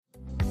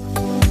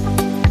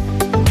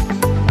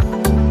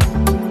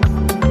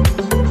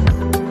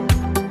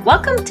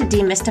Welcome to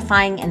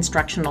Demystifying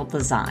Instructional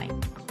Design,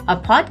 a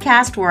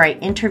podcast where I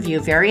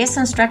interview various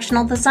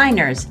instructional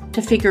designers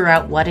to figure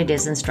out what it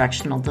is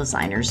instructional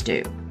designers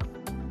do.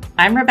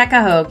 I'm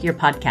Rebecca Hogue, your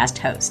podcast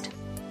host.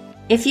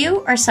 If you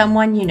or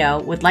someone you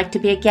know would like to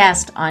be a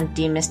guest on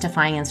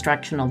Demystifying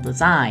Instructional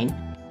Design,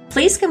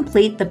 please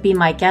complete the Be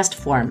My Guest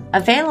form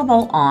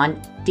available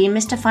on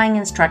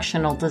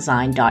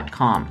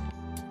demystifyinginstructionaldesign.com.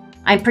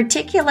 I'm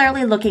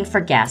particularly looking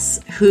for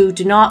guests who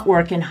do not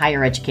work in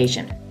higher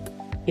education.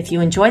 If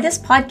you enjoy this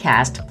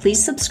podcast,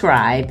 please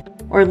subscribe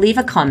or leave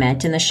a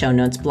comment in the show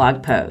notes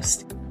blog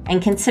post, and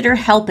consider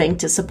helping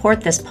to support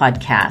this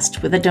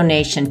podcast with a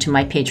donation to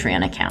my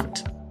Patreon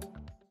account.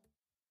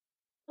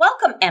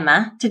 Welcome,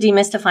 Emma, to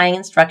Demystifying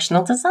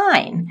Instructional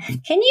Design.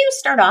 Can you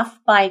start off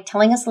by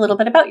telling us a little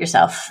bit about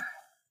yourself?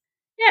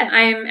 Yeah,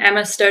 I'm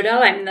Emma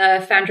Stodell. I'm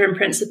the founder and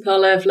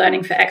principal of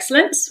Learning for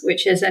Excellence,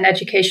 which is an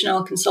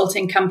educational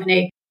consulting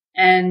company,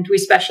 and we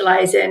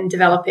specialize in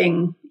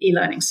developing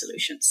e-learning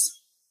solutions.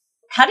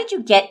 How did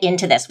you get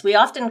into this? We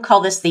often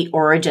call this the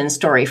origin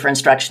story for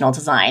instructional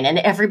design, and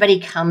everybody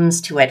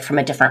comes to it from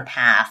a different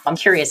path. I'm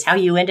curious how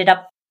you ended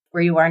up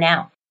where you are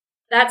now.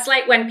 That's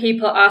like when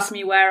people ask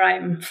me where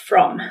I'm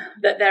from,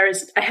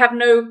 I have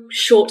no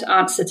short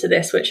answer to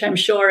this, which I'm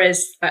sure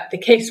is the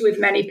case with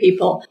many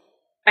people.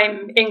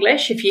 I'm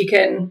English, if you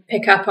can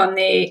pick up on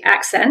the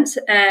accent,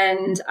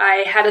 and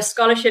I had a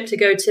scholarship to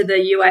go to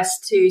the US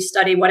to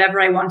study whatever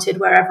I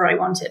wanted, wherever I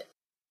wanted.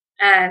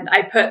 And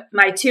I put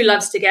my two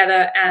loves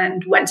together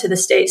and went to the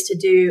States to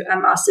do a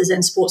master's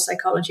in sports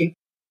psychology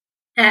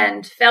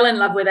and fell in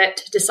love with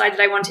it, decided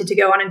I wanted to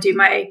go on and do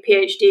my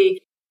PhD,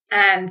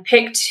 and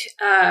picked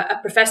a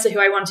professor who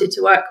I wanted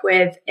to work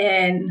with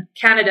in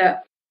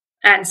Canada.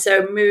 And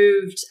so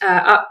moved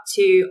up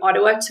to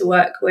Ottawa to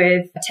work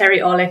with Terry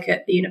Orlick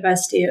at the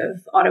University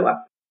of Ottawa.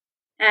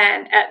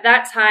 And at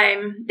that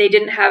time, they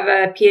didn't have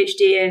a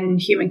PhD in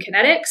human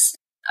kinetics,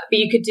 but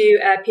you could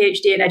do a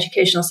PhD in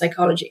educational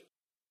psychology.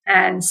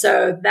 And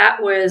so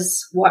that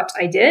was what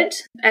I did.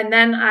 And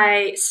then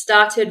I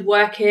started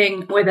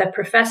working with a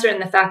professor in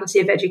the Faculty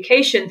of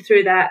Education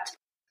through that,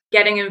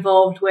 getting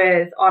involved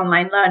with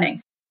online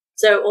learning.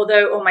 So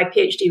although all my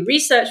PhD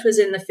research was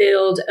in the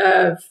field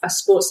of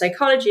sports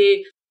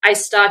psychology, I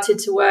started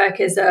to work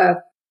as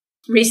a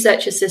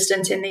research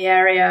assistant in the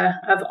area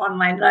of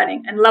online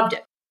learning and loved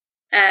it.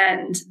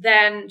 And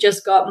then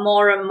just got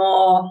more and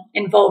more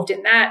involved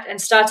in that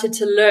and started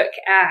to look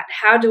at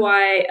how do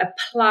I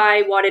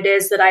apply what it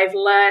is that I've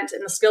learned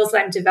and the skills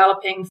that I'm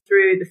developing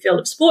through the field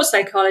of sports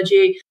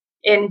psychology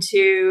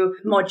into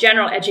more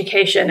general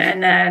education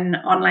and then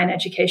online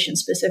education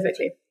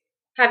specifically.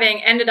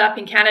 Having ended up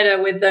in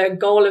Canada with the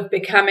goal of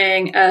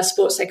becoming a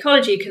sports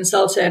psychology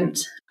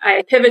consultant,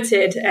 I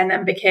pivoted and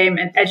then became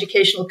an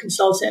educational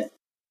consultant,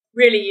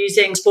 really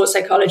using sports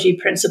psychology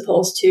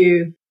principles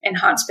to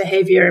enhance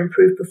behavior,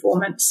 improve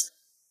performance,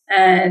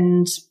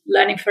 and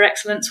Learning for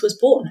Excellence was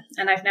born,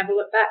 and I've never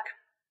looked back.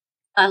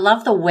 I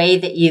love the way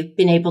that you've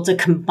been able to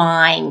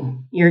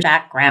combine your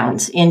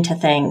backgrounds into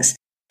things.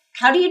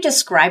 How do you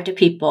describe to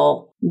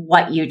people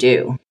what you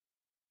do?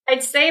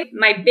 I'd say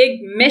my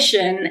big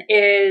mission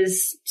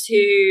is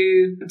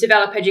to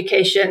develop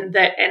education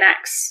that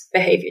enacts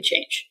behavior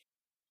change.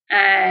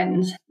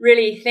 And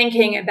really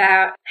thinking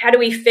about how do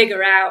we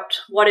figure out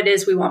what it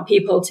is we want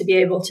people to be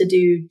able to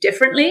do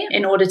differently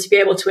in order to be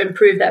able to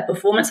improve their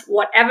performance,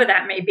 whatever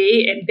that may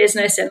be, in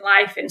business, in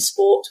life, in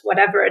sport,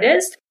 whatever it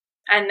is.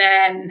 And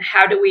then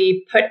how do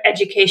we put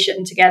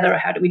education together, or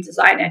how do we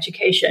design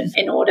education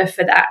in order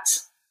for that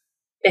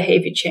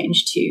behavior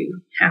change to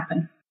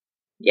happen?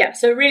 Yeah,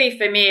 so really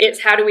for me,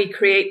 it's how do we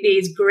create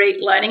these great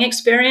learning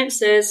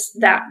experiences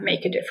that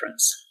make a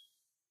difference.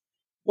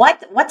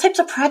 What types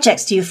of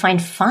projects do you find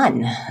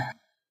fun?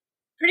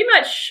 Pretty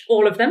much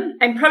all of them.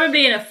 I'm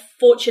probably in a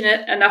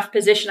fortunate enough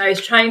position. I was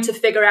trying to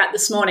figure out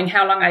this morning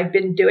how long I've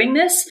been doing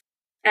this.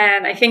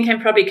 And I think I'm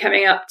probably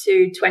coming up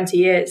to 20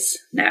 years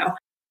now,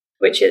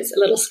 which is a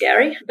little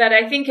scary. But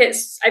I think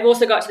I've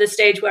also got to the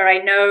stage where I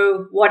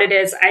know what it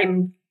is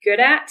I'm good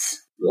at,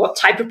 what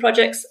type of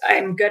projects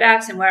I'm good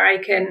at and where I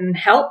can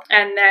help.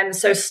 And then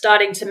so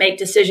starting to make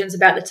decisions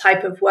about the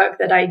type of work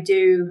that I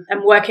do.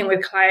 I'm working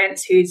with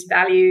clients whose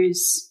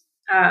values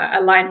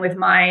align with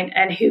mine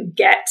and who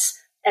get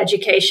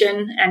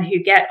education and who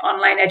get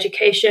online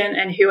education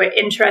and who are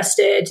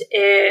interested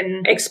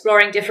in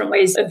exploring different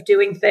ways of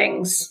doing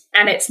things.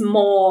 And it's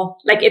more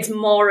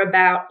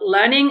about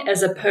learning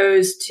as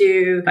opposed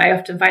to, I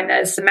often find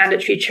there's the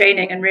mandatory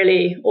training and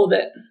really all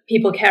that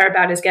people care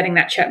about is getting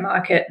that check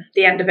mark at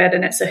the end of it.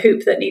 And it's a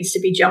hoop that needs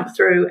to be jumped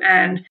through.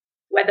 And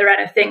whether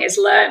anything is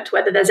learnt,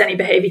 whether there's any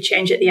behavior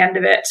change at the end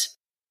of it,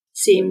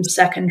 seems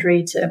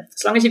secondary to,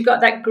 as long as you've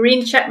got that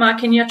green check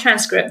mark in your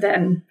transcript,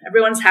 then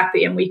everyone's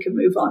happy and we can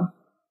move on.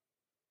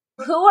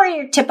 Who are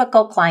your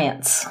typical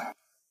clients?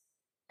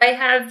 I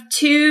have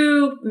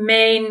two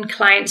main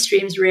client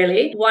streams,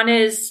 really. One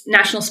is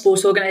national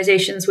sports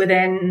organizations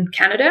within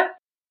Canada.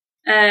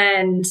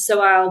 And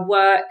so I'll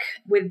work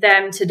with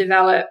them to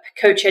develop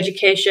coach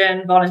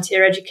education,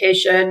 volunteer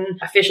education,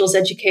 officials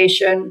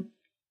education,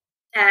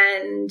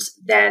 And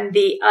then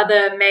the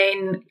other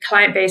main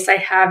client base I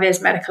have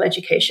is medical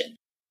education.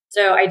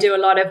 So I do a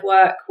lot of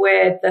work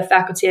with the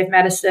Faculty of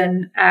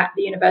Medicine at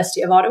the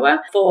University of Ottawa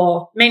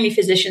for mainly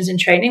physicians in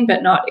training,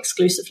 but not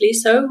exclusively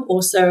so,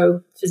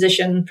 also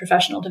physician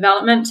professional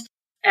development,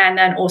 and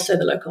then also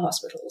the local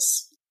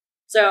hospitals.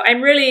 So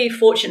I'm really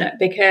fortunate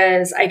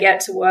because I get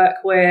to work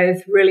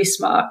with really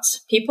smart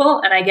people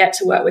and I get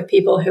to work with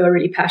people who are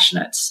really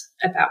passionate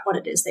about what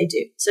it is they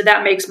do. So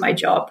that makes my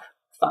job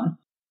fun.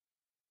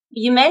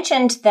 You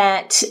mentioned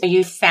that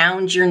you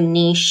found your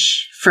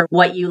niche for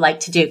what you like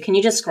to do. Can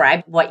you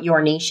describe what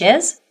your niche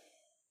is?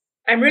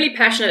 I'm really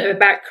passionate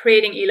about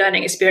creating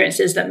e-learning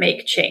experiences that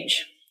make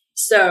change.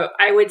 So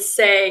I would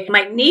say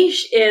my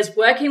niche is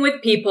working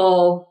with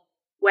people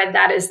when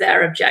that is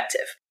their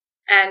objective.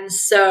 And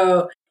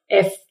so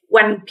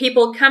when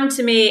people come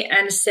to me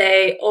and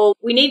say, oh,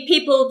 we need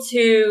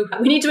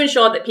to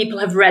ensure that people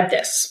have read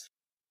this.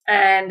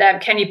 And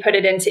can you put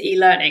it into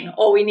e-learning?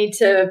 Or we need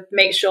to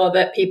make sure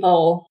that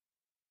people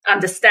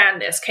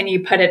understand this. Can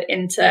you put it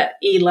into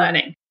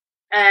e-learning?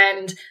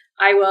 And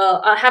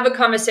I'll have a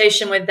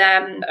conversation with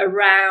them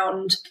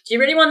around, do you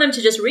really want them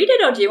to just read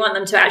it or do you want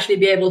them to actually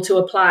be able to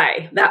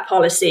apply that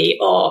policy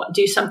or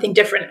do something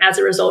different as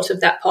a result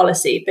of that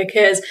policy?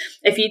 Because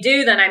if you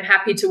do, then I'm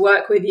happy to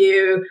work with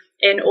you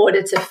in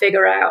order to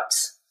figure out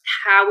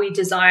how we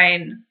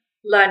design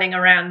learning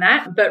around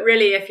that. But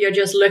really, if you're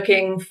just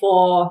looking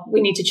for,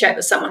 we need to check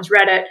that someone's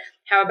read it,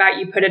 how about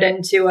you put it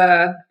into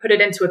a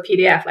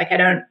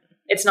PDF?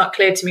 It's not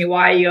clear to me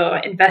why you're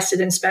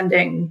invested in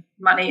spending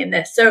money in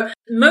this. So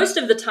most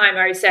of the time,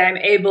 I would say I'm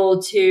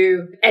able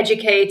to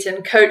educate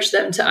and coach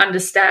them to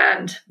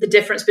understand the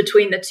difference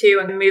between the two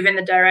and move in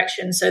the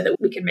direction so that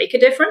we can make a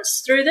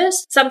difference through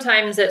this.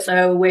 Sometimes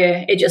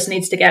it just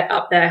needs to get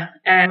up there.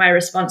 And my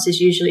response is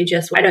usually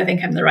just, I don't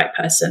think I'm the right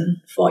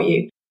person for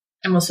you.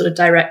 And we'll sort of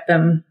direct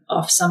them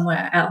off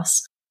somewhere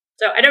else.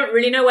 So I don't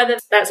really know whether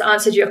that's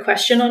answered your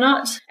question or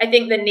not. I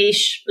think the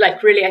niche,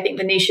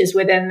 is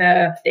within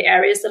the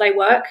areas that I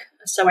work.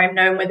 So I'm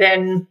known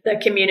within the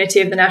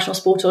community of the National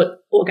Sport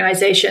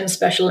Organization,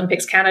 Special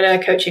Olympics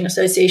Canada, Coaching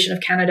Association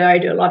of Canada. I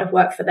do a lot of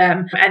work for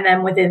them. And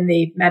then within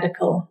the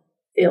medical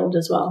field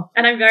as well.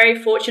 And I'm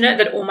very fortunate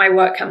that all my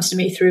work comes to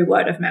me through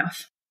word of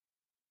mouth.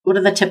 What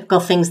are the typical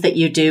things that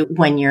you do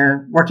when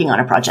you're working on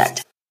a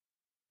project?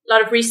 A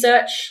lot of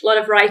research, a lot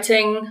of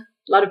writing,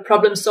 a lot of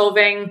problem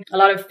solving, a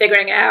lot of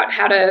figuring out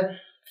how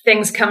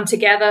things come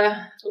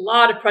together, a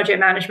lot of project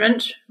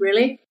management,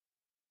 really.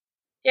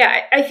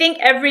 Yeah, I think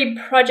every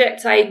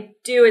project I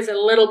do is a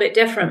little bit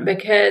different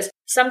because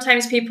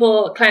sometimes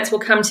clients will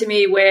come to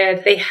me where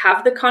they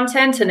have the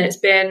content and it's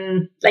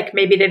been like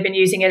maybe they've been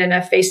using it in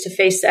a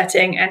face-to-face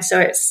setting. And so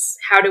it's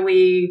how do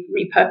we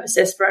repurpose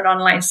this for an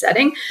online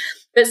setting?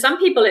 But some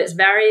people it's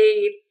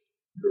very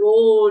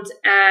broad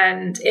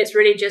and it's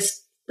really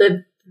just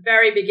the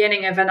very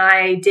beginning of an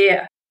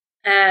idea.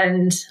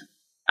 And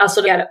I'll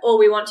sort of get it,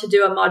 we want to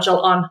do a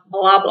module on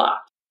blah, blah.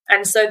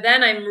 And so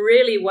then I'm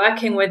really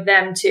working with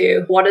them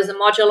to, what does a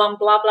module on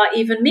blah, blah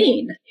even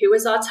mean? Who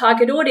is our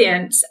target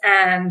audience?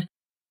 And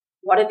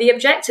what are the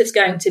objectives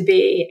going to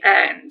be?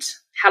 And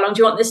how long do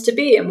you want this to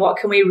be? And what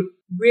can we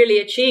really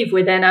achieve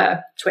within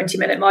a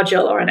 20-minute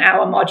module or an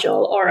hour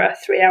module or a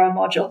 3-hour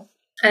module?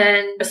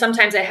 And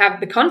sometimes I have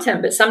the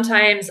content, but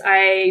sometimes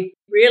I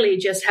really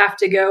just have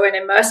to go and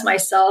immerse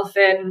myself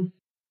in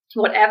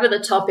whatever the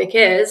topic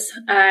is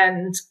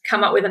and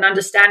come up with an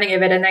understanding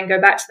of it and then go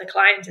back to the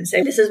client and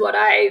say, this is what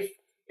I've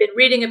been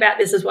reading about.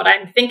 This is what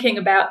I'm thinking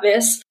about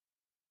this.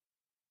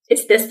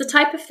 Is this the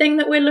type of thing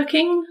that we're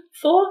looking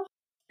for?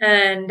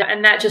 And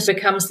that just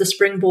becomes the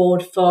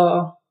springboard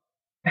for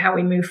how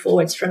we move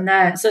forwards from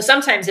there. So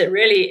sometimes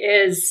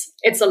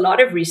it's a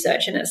lot of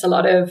research and it's a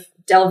lot of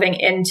delving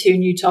into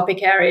new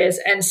topic areas.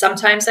 And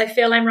sometimes I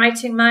feel I'm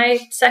writing my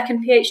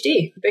second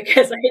PhD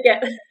because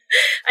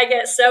I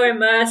get so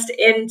immersed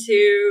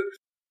into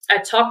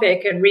a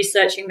topic and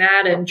researching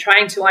that and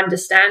trying to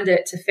understand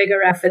it to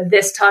figure out for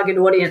this target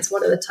audience,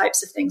 what are the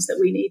types of things that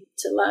we need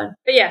to learn.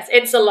 But yes,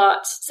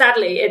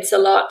 sadly, it's a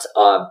lot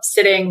of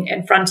sitting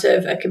in front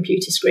of a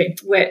computer screen,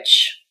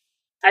 which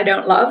I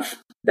don't love,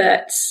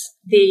 but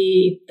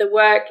the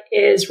work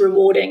is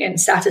rewarding and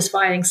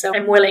satisfying. So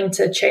I'm willing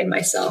to chain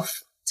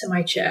myself to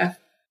my chair.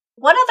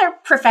 What other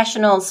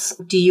professionals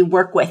do you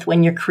work with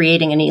when you're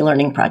creating an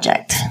e-learning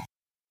project?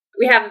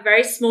 We have a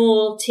very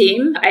small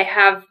team. I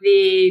have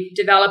the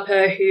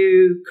developer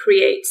who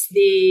creates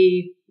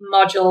the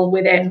module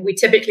within. We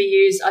typically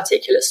use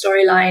Articulate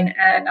Storyline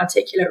and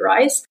Articulate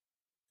Rise.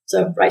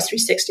 So Rise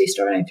 360,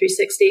 Storyline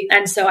 360.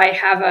 And so I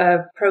have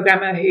a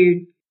programmer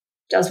who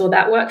does all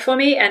that work for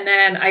me. And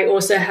then I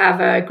also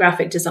have a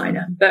graphic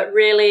designer. But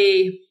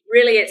really,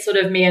 it's sort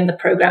of me and the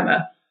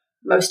programmer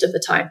most of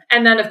the time.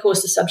 And then, of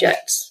course, the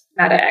subject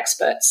matter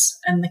experts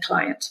and the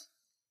client.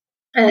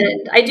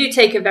 And I do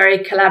take a very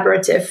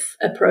collaborative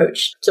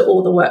approach to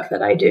all the work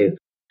that I do.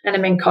 And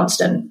I'm in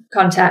constant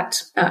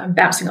contact,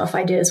 bouncing off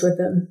ideas with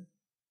them.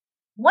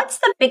 What's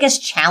the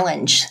biggest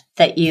challenge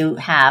that you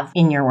have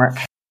in your work?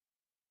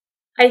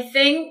 I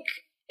think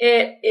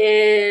it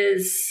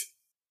is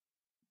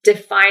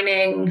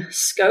defining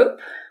scope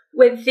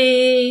with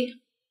the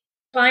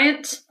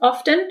client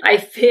often. I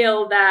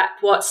feel that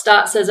what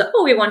starts as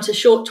we want a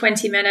short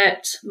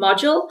 20-minute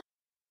module,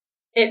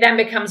 it then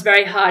becomes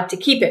very hard to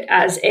keep it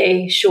as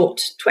a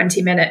short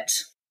 20-minute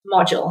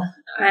module.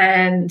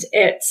 And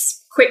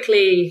it's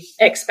quickly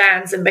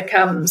expands and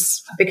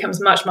becomes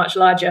much, much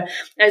larger.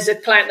 There's a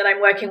client that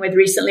I'm working with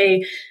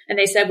recently, and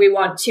they said we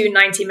want 2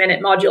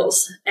 90-minute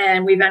modules,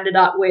 and we've ended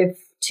up with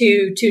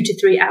 2 to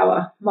 3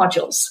 hour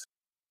modules.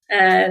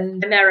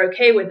 And they're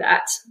okay with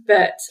that.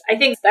 But I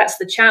think that's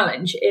the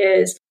challenge,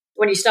 is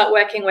when you start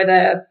working with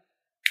a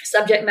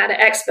subject matter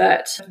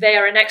expert, they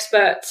are an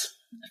expert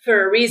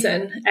for a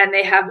reason, and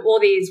they have all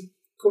these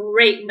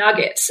great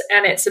nuggets,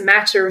 and it's a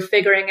matter of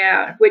figuring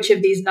out which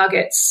of these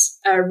nuggets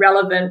are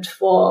relevant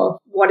for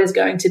what is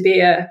going to be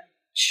a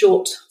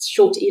short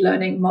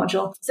e-learning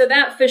module. So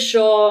that for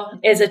sure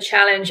is a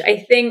challenge. I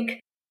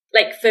think,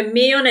 like, for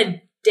me on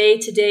a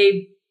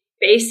day-to-day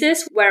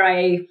basis, where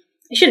I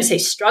shouldn't say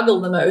struggle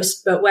the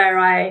most, but what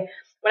I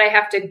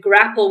have to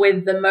grapple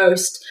with the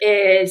most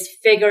is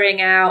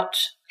figuring out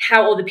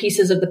how all the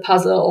pieces of the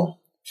puzzle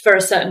for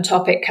a certain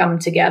topic come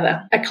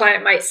together. A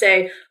client might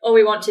say,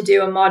 we want to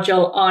do a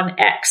module on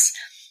X.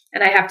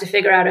 And I have to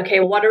figure out,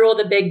 okay, what are all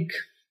the big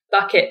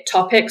bucket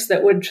topics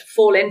that would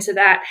fall into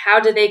that?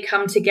 How do they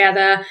come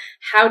together?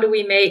 How do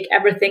we make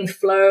everything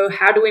flow?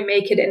 How do we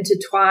make it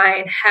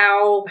intertwine?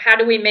 How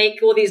do we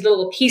make all these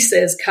little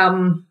pieces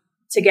come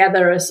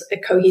together as a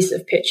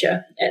cohesive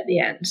picture at the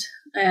end?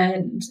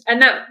 And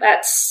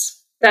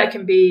that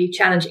can be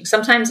challenging.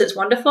 Sometimes it's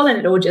wonderful and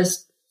it all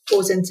just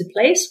falls into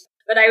place.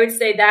 But I would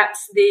say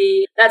that's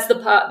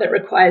the part that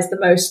requires the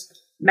most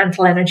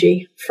mental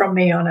energy from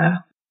me on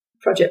a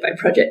project by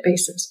project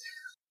basis.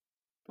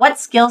 What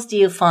skills do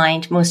you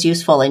find most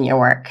useful in your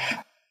work?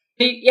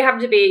 You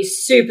have to be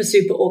super,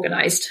 super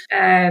organized.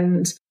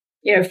 And,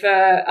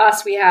 for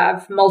us, we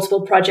have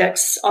multiple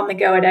projects on the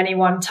go at any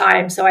one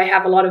time. So I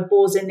have a lot of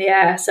balls in the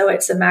air. So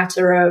it's a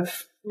matter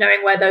of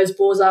knowing where those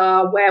balls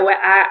are, where we're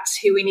at,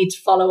 who we need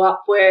to follow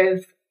up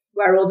with,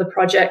 where all the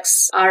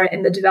projects are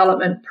in the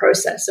development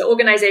process. So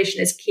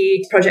organization is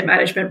key, project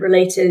management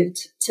related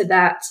to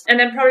that. And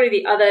then probably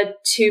the other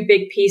 2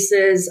 big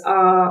pieces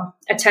are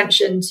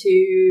attention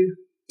to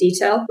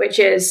detail,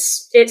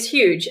 it's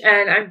huge.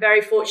 And I'm very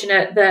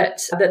fortunate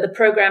that the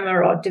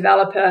programmer or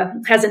developer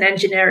has an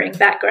engineering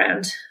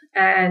background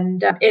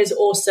and is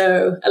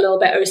also a little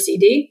bit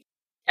OCD.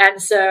 And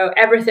so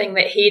everything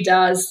that he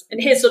does, and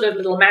his sort of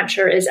little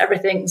mantra is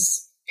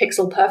everything's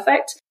pixel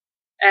perfect.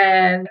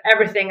 And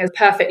everything is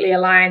perfectly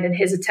aligned, and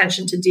his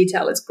attention to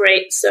detail is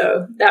great.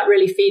 So that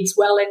really feeds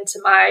well into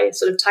my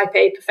sort of type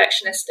A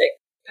perfectionistic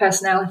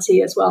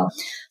personality as well.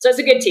 So it's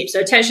a good team.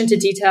 So attention to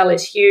detail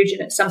is huge,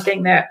 and it's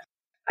something that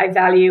I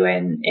value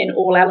in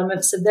all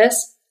elements of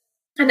this.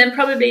 And then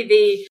probably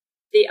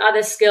the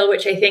other skill,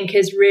 which I think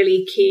is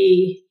really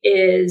key,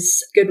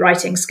 is good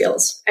writing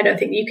skills. I don't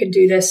think you can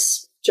do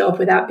this job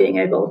without being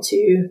able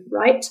to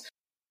write.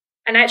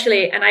 And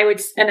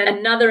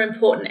another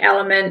important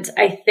element,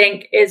 I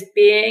think, is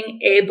being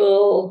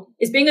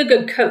a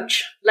good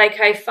coach. Like,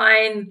 I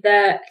find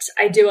that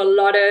I do a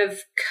lot of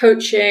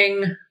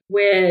coaching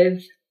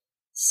with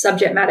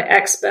subject matter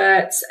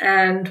experts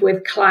and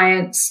with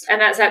clients.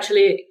 And that's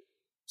actually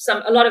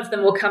a lot of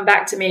them will come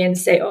back to me and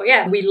say, oh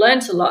yeah, we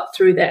learned a lot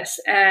through this.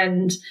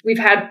 And we've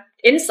had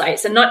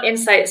insights, and not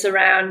insights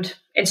around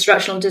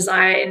instructional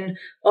design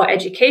or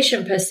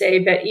education per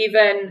se, but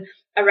even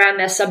around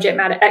their subject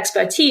matter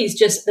expertise.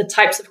 Just the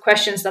types of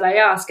questions that I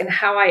ask and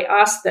how I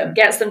ask them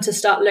gets them to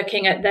start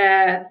looking at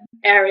their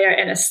area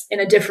in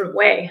a different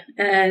way.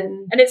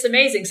 And it's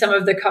amazing. Some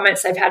of the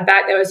comments I've had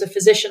back. There was a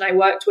physician I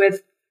worked with,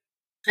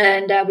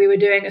 and we were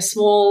doing a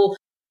small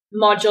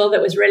module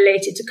that was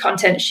related to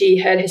content she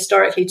had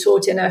historically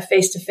taught in a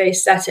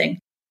face-to-face setting.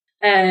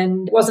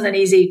 And it wasn't an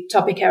easy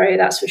topic area,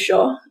 that's for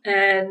sure.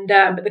 And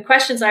but the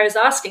questions I was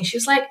asking, she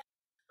was like,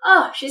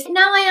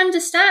 now I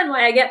understand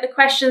why I get the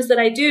questions that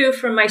I do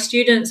from my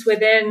students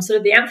within sort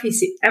of the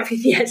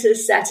amphitheater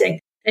setting.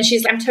 And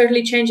she's like, I'm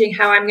totally changing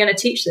how I'm going to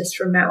teach this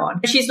from now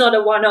on. She's not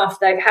a one-off.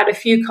 They've had a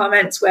few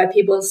comments where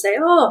people say,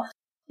 oh,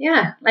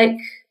 yeah, like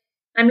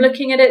I'm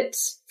looking at it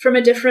from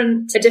a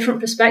different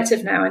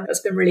perspective now. And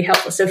that's been really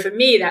helpful. So for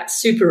me, that's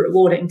super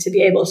rewarding to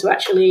be able to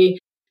actually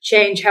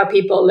change how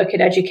people look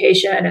at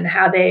education and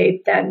how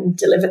they then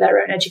deliver their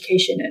own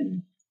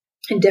education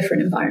in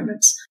different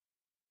environments.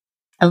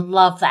 I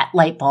love that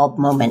light bulb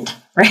moment,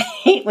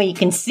 right? When you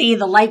can see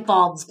the light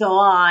bulbs go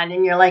on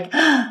and you're like,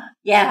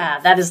 yeah,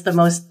 that is the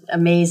most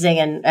amazing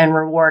and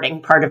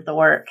rewarding part of the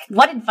work.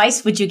 What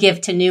advice would you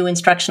give to new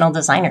instructional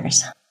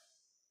designers?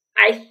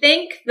 I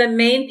think the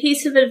main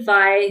piece of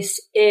advice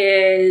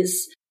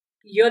is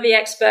you're the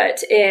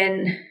expert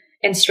in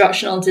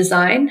instructional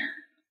design.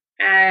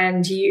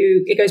 And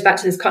it goes back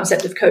to this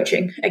concept of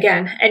coaching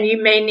again. And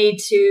you may need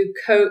to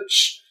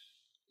coach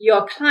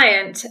your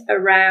client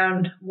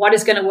around what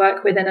is going to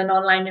work within an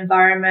online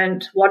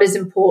environment, what is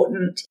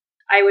important.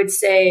 I would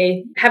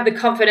say have the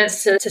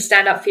confidence to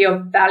stand up for your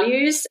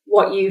values,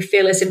 what you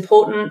feel is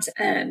important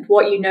and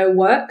what you know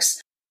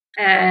works.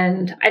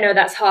 And I know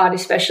that's hard,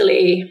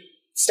 especially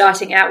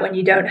starting out when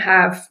you don't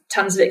have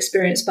tons of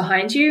experience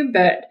behind you,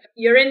 but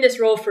you're in this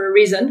role for a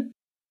reason.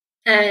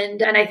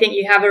 And I think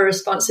you have a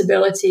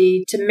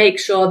responsibility to make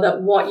sure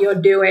that what you're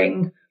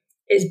doing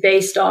is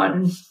based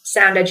on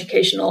sound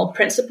educational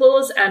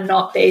principles and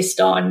not based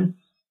on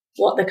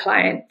what the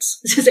client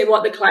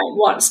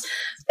wants.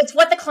 It's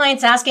what the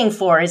client's asking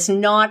for. It's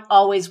not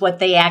always what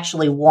they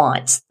actually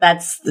want.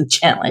 That's the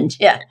challenge.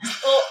 Yeah.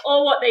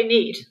 Or what they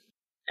need.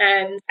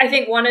 And I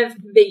think one of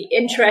the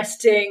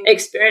interesting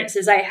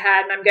experiences I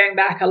had, and I'm going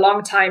back a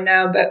long time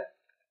now, but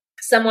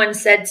someone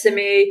said to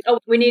me, oh,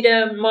 we need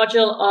a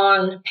module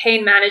on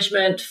pain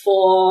management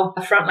for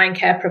frontline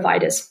care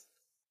providers.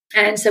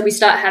 And so we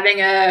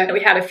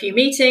had a few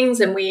meetings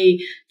and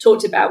we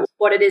talked about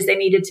what it is they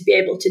needed to be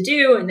able to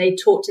do. And they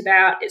talked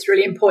about it's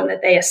really important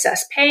that they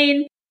assess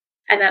pain.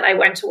 And then I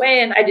went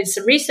away and I did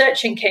some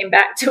research and came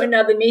back to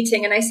another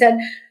meeting. And I said,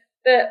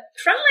 the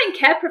frontline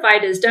care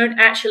providers don't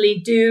actually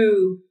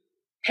do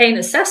pain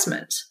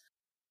assessment.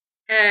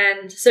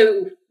 And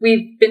so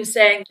we've been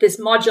saying this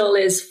module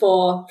is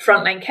for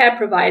frontline care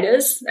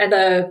providers and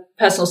the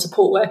personal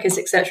support workers,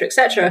 et cetera, et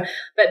cetera.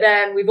 But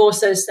then we've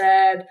also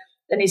said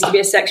there needs to be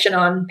a section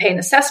on pain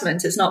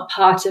assessment. It's not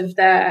part of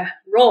their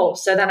role.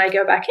 So then I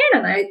go back in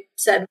and I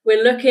said,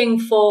 you're looking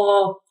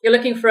for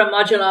a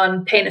module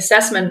on pain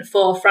assessment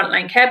for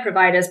frontline care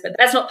providers, but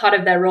that's not part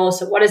of their role.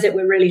 So what is it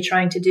we're really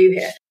trying to do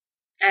here?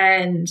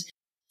 And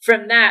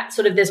from that,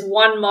 sort of this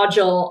one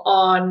module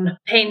on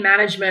pain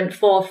management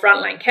for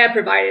frontline care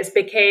providers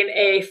became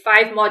a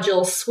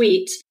 5-module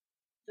suite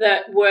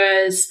that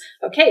was,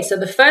 okay, so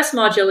the first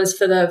module is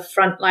for the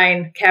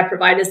frontline care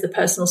providers, the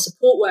personal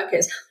support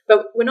workers,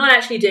 but we're not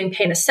actually doing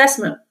pain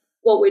assessment.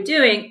 What we're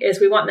doing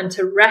is we want them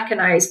to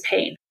recognize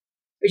pain,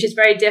 which is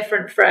very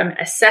different from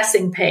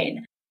assessing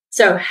pain.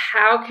 So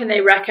how can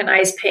they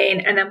recognize pain?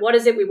 And then what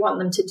is it we want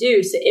them to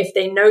do? So if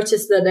they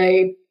notice that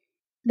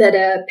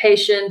a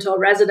patient or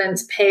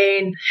resident's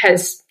pain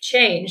has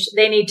changed,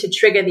 they need to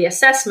trigger the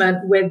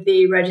assessment with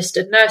the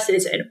registered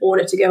nurses in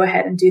order to go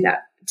ahead and do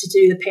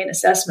the pain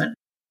assessment.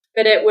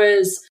 But it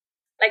was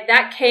like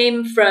that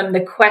came from the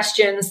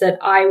questions that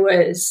I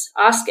was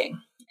asking.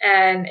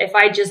 And if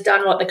I just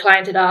done what the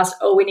client had asked,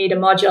 oh, we need a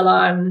module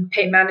on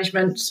pain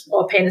management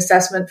or pain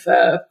assessment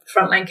for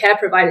frontline care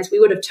providers, we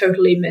would have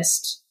totally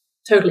missed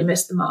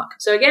the mark.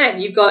 So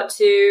again, you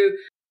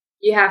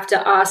have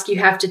to ask, you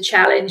have to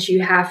challenge,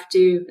 and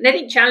I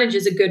think challenge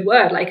is a good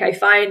word. Like I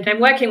find I'm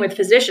working with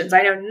physicians.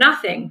 I know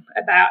nothing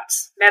about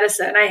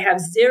medicine. I have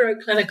zero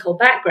clinical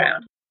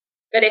background.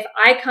 But if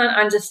I can't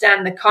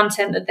understand the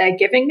content that they're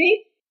giving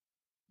me,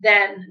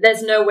 then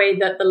there's no way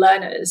that the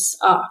learners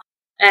are.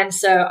 And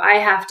so I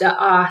have to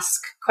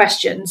ask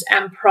questions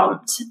and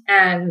prompt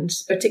and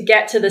to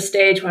get to the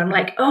stage where I'm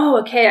like, oh,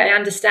 okay, I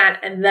understand.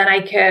 And then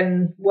I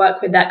can work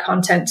with that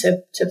content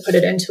to put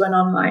it into an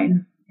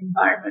online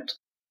environment.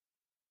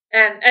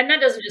 And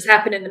that doesn't just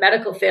happen in the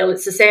medical field.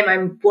 It's the same.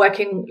 I'm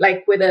working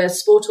like with a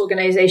sports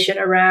organization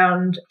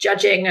around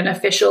judging and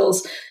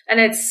officials, and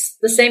it's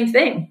the same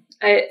thing.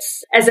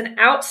 It's, as an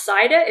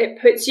outsider,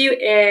 it puts you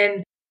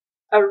in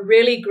a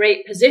really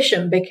great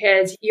position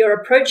because you're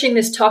approaching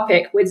this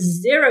topic with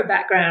zero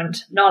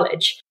background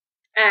knowledge,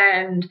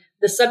 and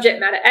the subject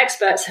matter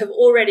experts have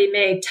already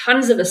made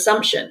tons of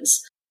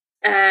assumptions.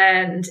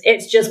 And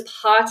it's just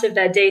part of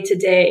their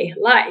day-to-day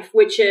life,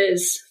 which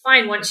is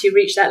fine once you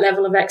reach that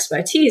level of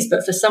expertise.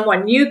 But for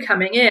someone new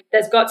coming in,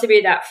 there's got to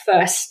be that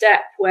first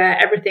step where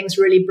everything's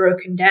really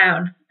broken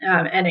down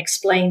and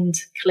explained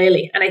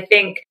clearly. And I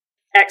think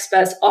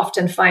experts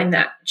often find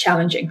that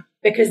challenging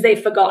because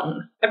they've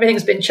forgotten.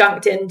 Everything's been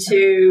chunked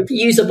into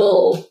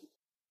usable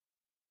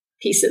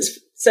pieces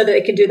so that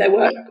they can do their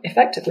work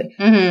effectively.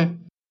 Mm-hmm.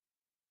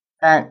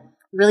 That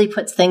really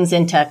puts things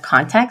into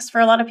context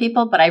for a lot of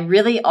people. But I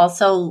really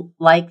also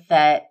like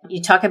that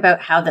you talk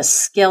about how the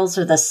skills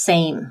are the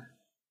same,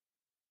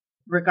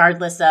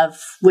 regardless of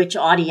which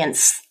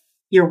audience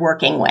you're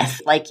working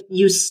with. Like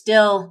you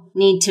still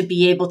need to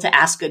be able to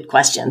ask good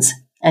questions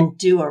and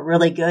do a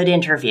really good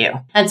interview.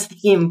 That's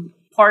the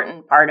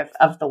important part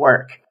of the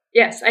work.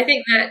 Yes, I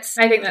think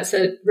that's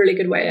a really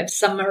good way of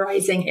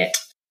summarizing it.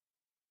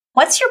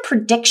 What's your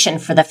prediction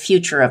for the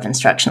future of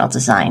instructional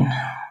design?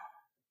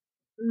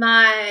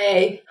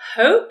 My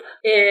hope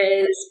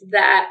is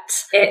that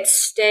it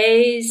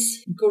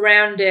stays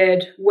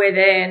grounded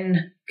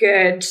within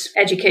good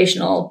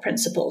educational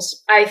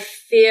principles. I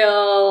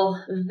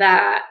feel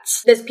that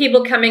there's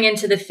people coming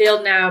into the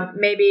field now,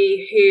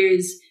 maybe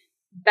whose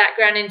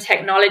background in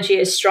technology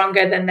is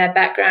stronger than their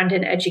background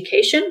in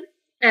education.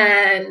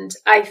 And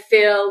I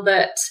feel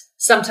that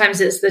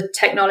sometimes it's the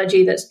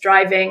technology that's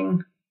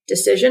driving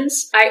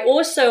decisions. I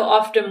also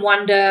often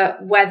wonder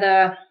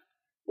whether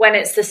when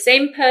it's the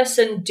same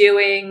person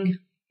doing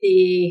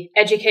the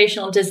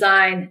educational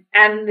design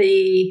and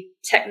the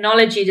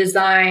technology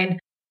design,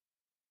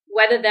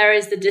 whether there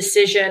is the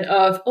decision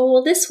of, oh,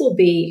 well, it will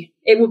be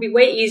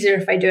way easier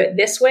if I do it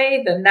this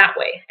way than that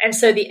way. And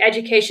so the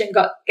education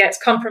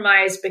gets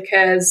compromised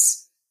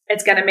because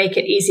it's going to make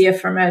it easier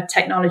from a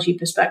technology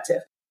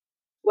perspective.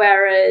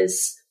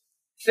 Whereas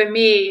for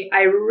me,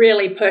 I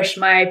really push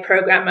my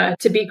programmer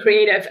to be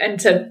creative and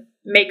to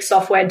make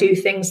software do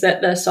things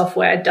that the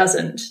software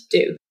doesn't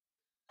do.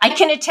 I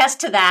can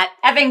attest to that.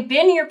 Having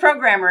been your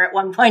programmer at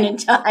one point in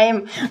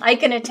time, I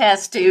can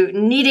attest to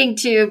needing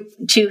to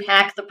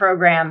hack the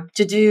program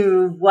to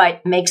do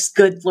what makes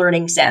good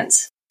learning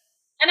sense.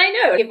 And I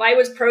know if I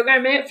was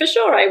programming it, for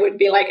sure, I would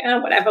be like, oh,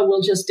 whatever,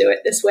 we'll just do it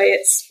this way.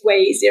 It's way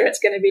easier. It's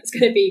going to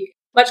be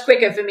much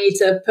quicker for me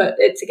to put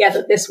it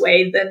together this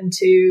way than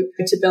to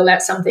build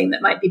out something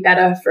that might be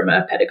better from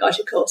a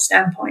pedagogical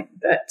standpoint,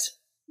 but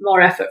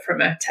more effort from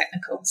a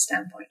technical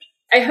standpoint.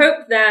 I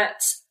hope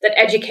that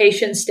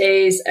education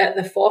stays at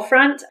the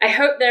forefront. I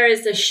hope there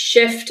is a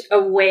shift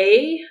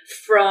away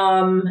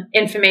from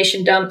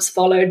information dumps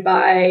followed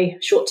by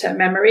short-term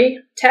memory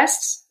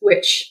tests,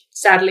 which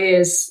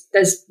sadly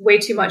there's way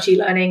too much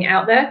e-learning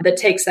out there that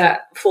takes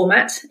that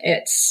format.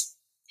 It's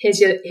here's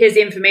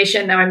the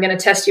information. Now I'm going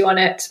to test you on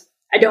it.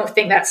 I don't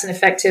think that's an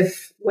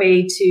effective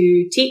way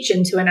to teach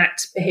and to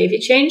enact behavior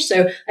change.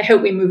 So I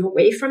hope we move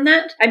away from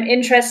that. I'm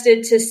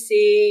interested to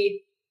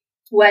see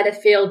where the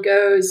field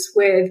goes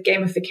with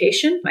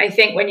gamification. I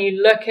think when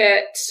you look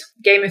at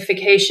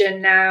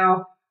gamification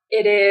now,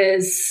 it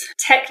is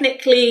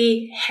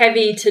technically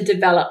heavy to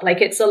develop.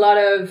 Like it's a lot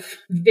of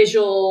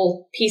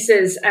visual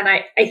pieces. And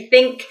I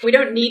think we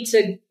don't need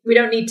to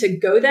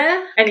go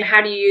there. And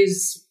how to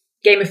use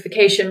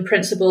gamification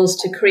principles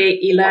to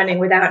create e-learning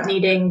without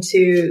needing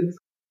to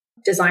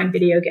design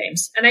video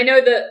games. And I know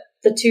that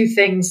the two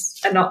things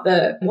are not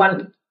the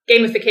one.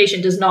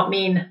 Gamification does not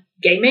mean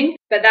gaming,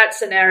 but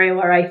that's an area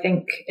where I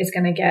think is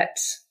going to get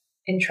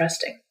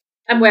interesting.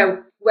 And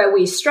where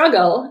we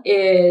struggle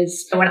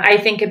is when I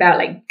think about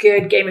like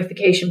good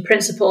gamification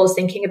principles,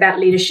 thinking about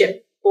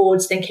leadership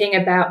boards, thinking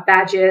about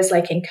badges,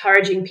 like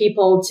encouraging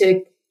people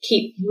to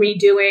keep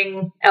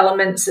redoing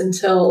elements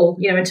until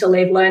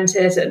they've learned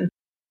it and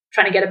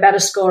trying to get a better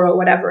score or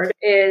whatever it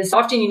is.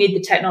 Often you need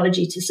the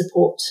technology to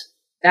support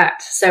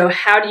that. So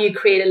how do you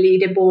create a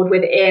leaderboard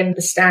within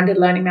the standard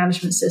learning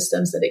management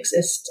systems that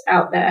exist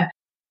out there?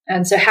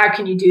 And so how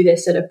can you do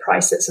this at a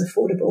price that's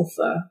affordable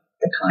for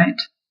the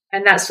client?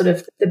 And that's sort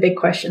of the big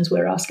questions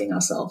we're asking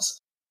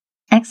ourselves.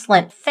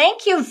 Excellent.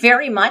 Thank you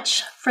very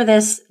much for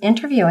this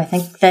interview. I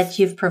think that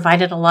you've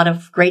provided a lot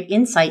of great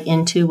insight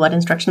into what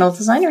instructional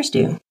designers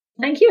do.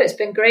 Thank you. It's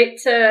been great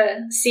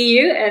to see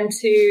you and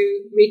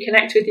to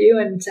reconnect with you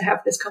and to have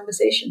this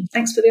conversation.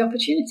 Thanks for the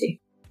opportunity.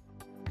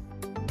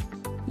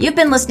 You've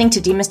been listening to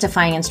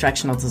Demystifying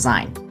Instructional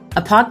Design,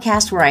 a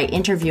podcast where I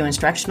interview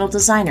instructional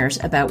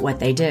designers about what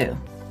they do.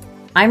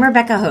 I'm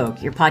Rebecca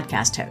Hogue, your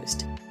podcast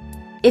host.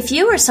 If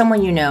you or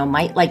someone you know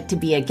might like to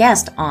be a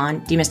guest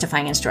on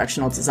Demystifying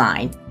Instructional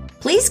Design,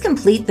 please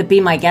complete the Be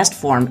My Guest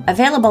form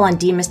available on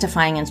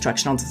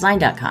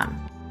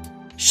demystifyinginstructionaldesign.com.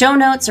 Show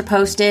notes are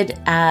posted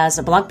as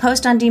a blog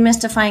post on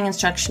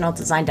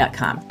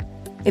demystifyinginstructionaldesign.com.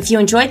 If you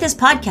enjoyed this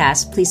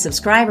podcast, please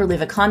subscribe or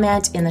leave a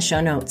comment in the show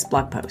notes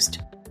blog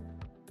post.